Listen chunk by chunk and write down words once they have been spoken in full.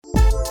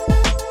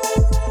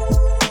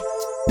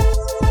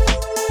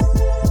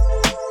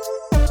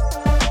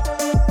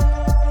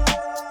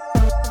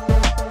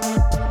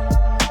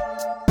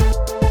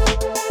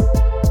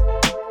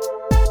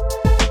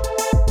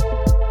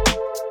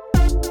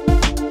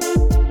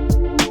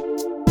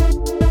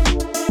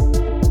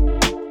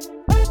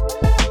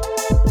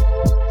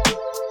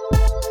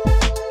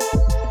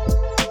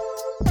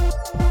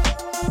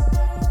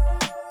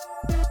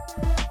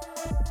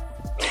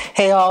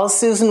Hey all,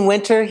 Susan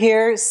Winter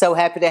here. So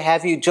happy to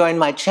have you join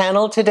my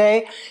channel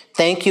today.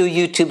 Thank you,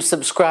 YouTube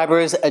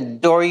subscribers.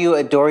 Adore you,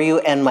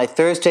 and my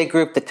Thursday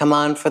group that come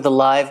on for the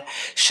live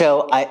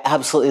show. I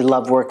absolutely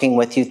love working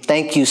with you.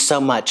 Thank you so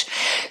much.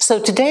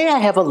 So today I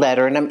have a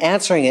letter, and I'm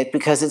answering it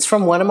because it's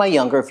from one of my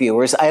younger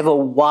viewers. I have a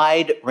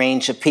wide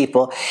range of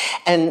people,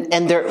 and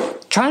they're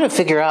trying to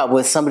figure out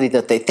with somebody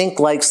that they think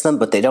likes them,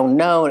 but they don't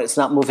know, and it's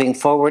not moving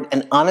forward.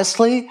 And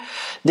honestly,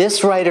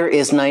 this writer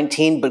is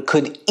 19, but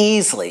could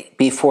easily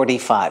be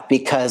 45,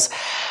 because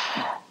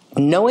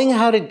knowing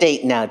how to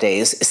date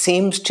nowadays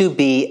seems to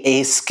be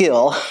a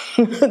skill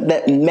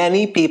that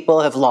many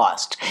people have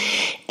lost.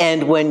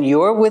 And when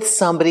you're with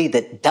somebody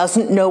that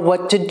doesn't know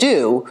what to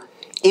do,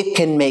 it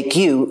can make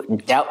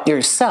you doubt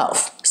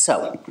yourself.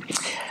 So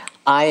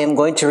I am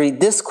going to read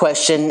this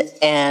question,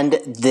 and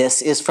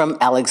this is from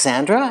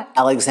Alexandra.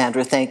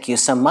 Alexandra, thank you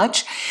so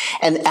much.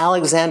 And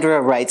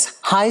Alexandra writes,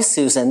 "Hi,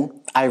 Susan.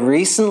 I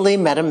recently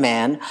met a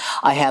man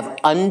I have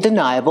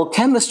undeniable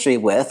chemistry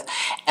with,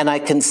 and I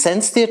can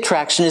sense the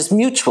attraction is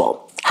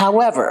mutual.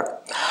 However,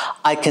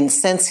 I can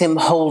sense him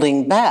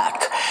holding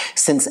back,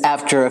 since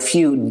after a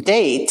few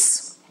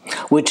dates,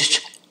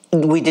 which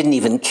we didn't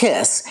even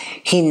kiss,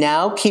 he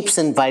now keeps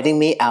inviting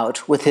me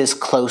out with his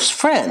close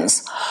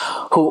friends,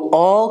 who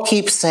all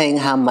keep saying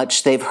how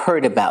much they've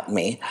heard about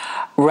me,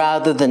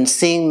 rather than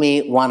seeing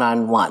me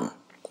one-on-one.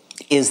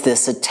 Is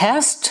this a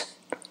test?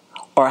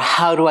 Or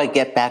how do I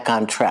get back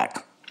on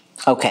track?"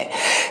 Okay,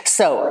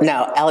 so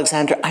now,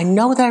 Alexandra, I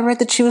know that I read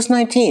that she was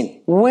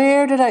 19.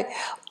 Where did I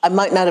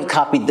might not have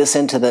copied this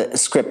into the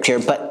script here,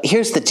 but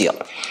here's the deal.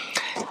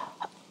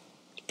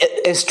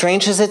 As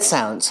strange as it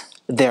sounds,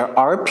 there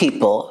are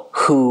people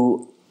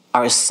who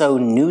are so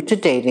new to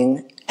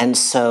dating and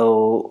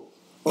so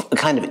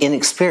kind of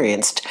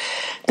inexperienced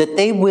that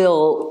they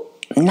will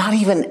not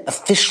even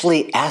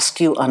officially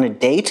ask you on a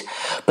date,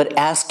 but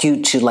ask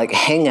you to like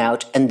hang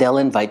out, and they'll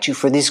invite you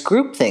for these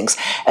group things.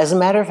 As a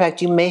matter of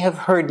fact, you may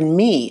have heard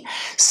me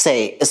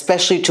say,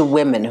 especially to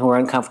women who are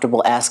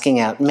uncomfortable asking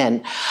out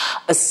men,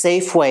 a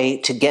safe way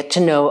to get to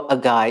know a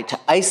guy, to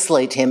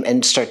isolate him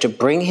and start to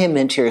bring him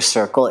into your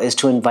circle, is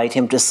to invite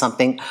him to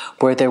something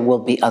where there will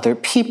be other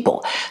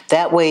people.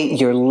 That way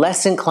you're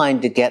less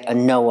inclined to get a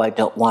 "no, I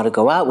don't want to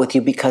go out with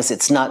you," because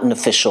it's not an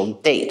official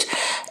date.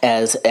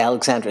 As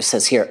Alexandra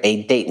says here,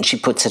 a date, and she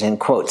puts it in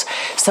quotes.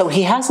 So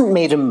he hasn't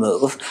made a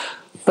move.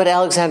 But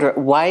Alexandra,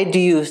 why do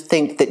you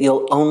think that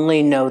you'll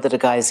only know that a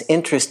guy's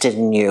interested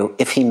in you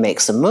if he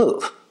makes a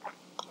move?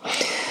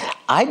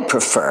 I'd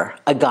prefer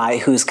a guy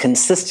who's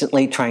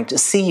consistently trying to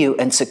see you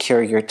and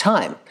secure your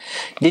time.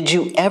 Did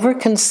you ever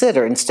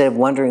consider, instead of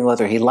wondering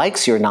whether he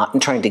likes you or not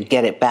and trying to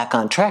get it back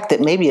on track,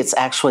 that maybe it's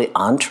actually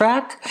on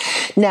track?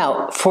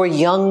 Now, for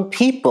young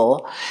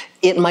people,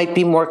 it might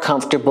be more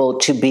comfortable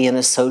to be in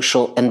a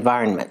social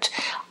environment.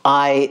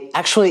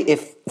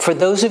 For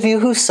those of you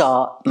who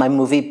saw my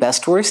movie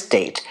Best Worst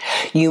Date,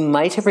 you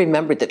might have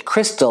remembered that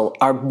Crystal,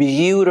 our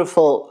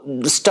beautiful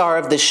star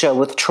of the show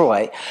with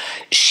Troy,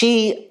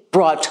 she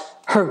brought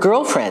her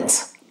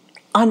girlfriends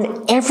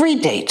on every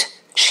date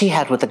she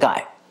had with a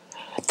guy.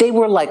 They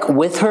were like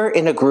with her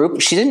in a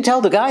group. She didn't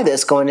tell the guy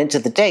this going into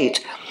the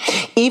date.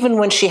 Even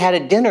when she had a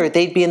dinner,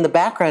 they'd be in the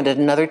background at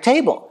another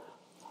table.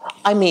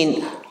 I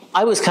mean,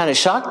 I was kind of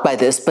shocked by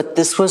this, but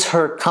this was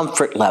her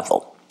comfort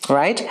level,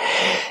 right?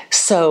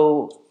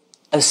 So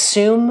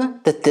assume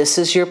that this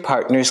is your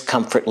partner's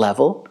comfort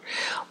level.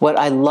 What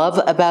I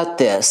love about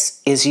this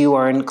is you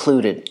are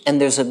included. And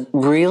there's a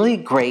really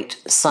great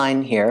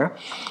sign here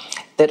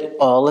that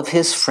all of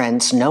his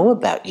friends know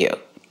about you.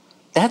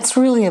 That's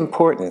really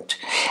important.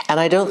 And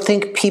I don't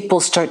think people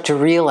start to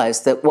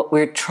realize that what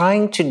we're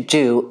trying to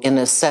do in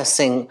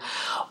assessing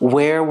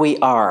where we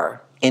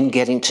are in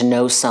getting to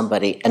know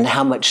somebody and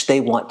how much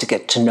they want to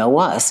get to know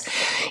us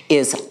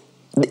is,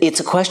 it's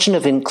a question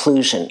of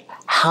inclusion.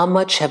 How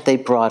much have they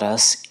brought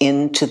us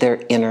into their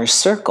inner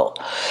circle?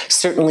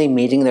 Certainly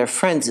meeting their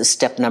friends is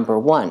step number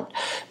one.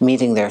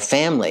 Meeting their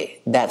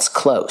family, that's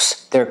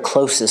close. Their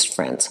closest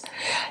friends,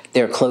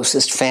 their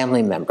closest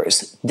family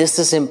members. This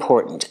is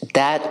important.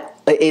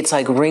 It's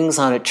like rings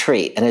on a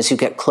tree. And as you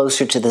get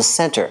closer to the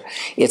center,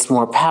 it's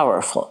more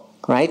powerful,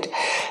 right?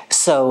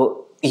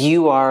 So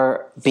you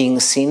are being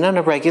seen on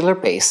a regular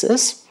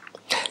basis.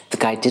 The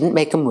guy didn't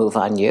make a move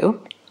on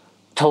you,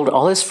 told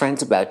all his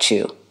friends about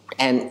you,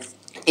 and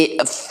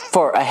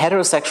for a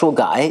heterosexual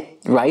guy,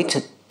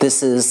 right,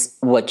 this is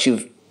what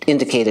you've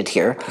indicated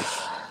here,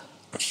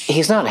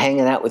 he's not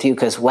hanging out with you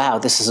because, wow,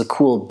 this is a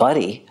cool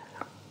buddy.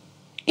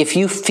 If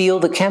you feel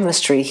the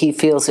chemistry, he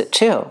feels it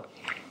too.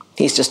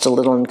 He's just a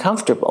little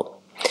uncomfortable.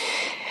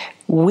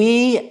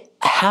 We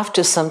have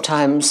to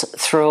sometimes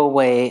throw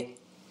away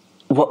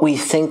what we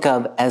think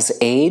of as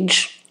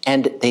age,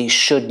 and they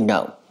should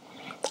know.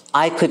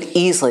 I could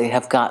easily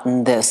have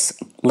gotten this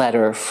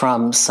letter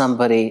from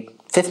somebody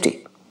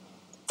 50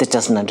 that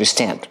doesn't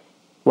understand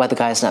why the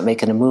guy's not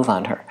making a move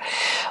on her.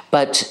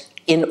 But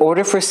in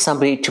order for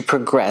somebody to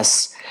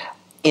progress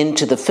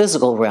into the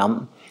physical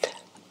realm,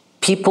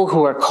 people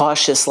who are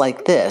cautious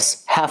like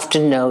this have to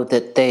know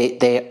that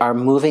they are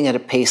moving at a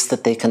pace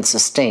that they can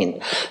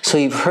sustain. So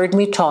you've heard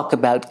me talk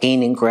about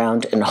gaining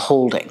ground and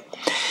holding.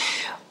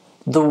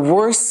 The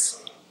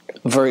worst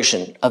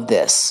version of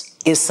this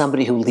is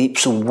somebody who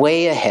leaps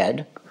way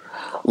ahead,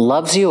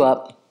 loves you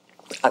up,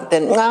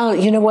 then, well,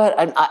 you know what,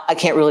 I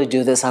can't really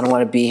do this, I don't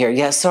want to be here.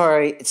 Yeah,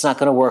 sorry, it's not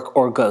going to work,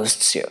 or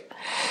ghosts you.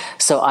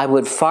 So I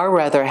would far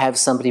rather have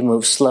somebody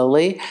move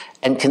slowly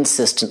and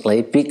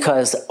consistently,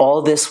 because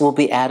all this will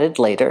be added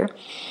later,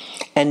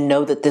 and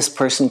know that this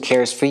person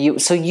cares for you.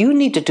 So you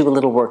need to do a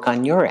little work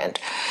on your end.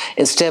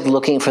 Instead of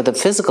looking for the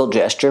physical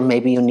gesture,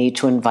 maybe you need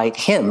to invite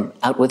him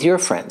out with your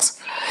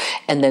friends,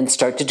 and then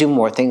start to do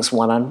more things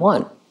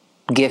one-on-one.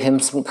 Give him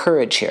some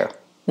courage here.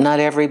 Not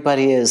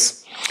everybody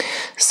is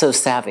so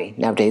savvy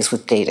nowadays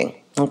with dating.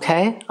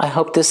 Okay, I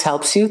hope this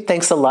helps you.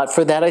 Thanks a lot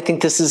for that. I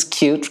think this is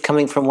cute,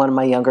 coming from one of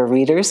my younger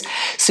readers.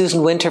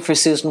 Susan Winter for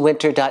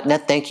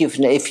SusanWinter.net. Thank you.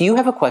 If you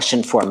have a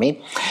question for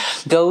me,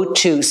 go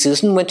to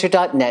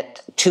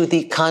SusanWinter.net, to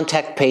the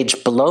contact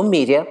page below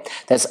media.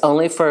 That's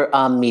only for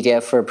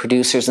media, for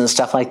producers and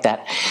stuff like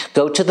that.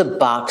 Go to the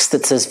box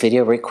that says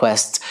video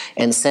requests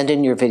and send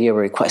in your video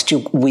request.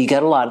 We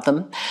get a lot of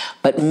them,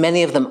 but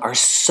many of them are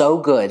so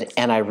good,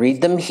 and I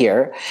read them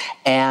here.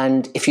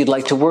 And if you'd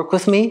like to work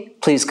with me,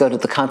 please go to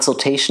the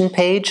consultation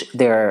page.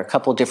 There are a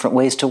couple different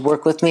ways to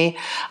work with me,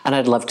 and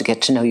I'd love to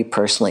get to know you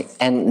personally.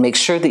 And make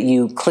sure that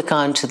you click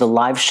on to the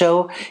live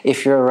show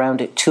if you're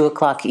around at 2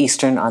 o'clock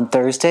Eastern on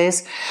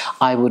Thursdays.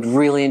 I would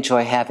really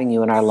enjoy having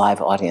you in our live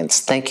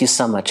audience. Thank you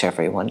so much,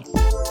 everyone.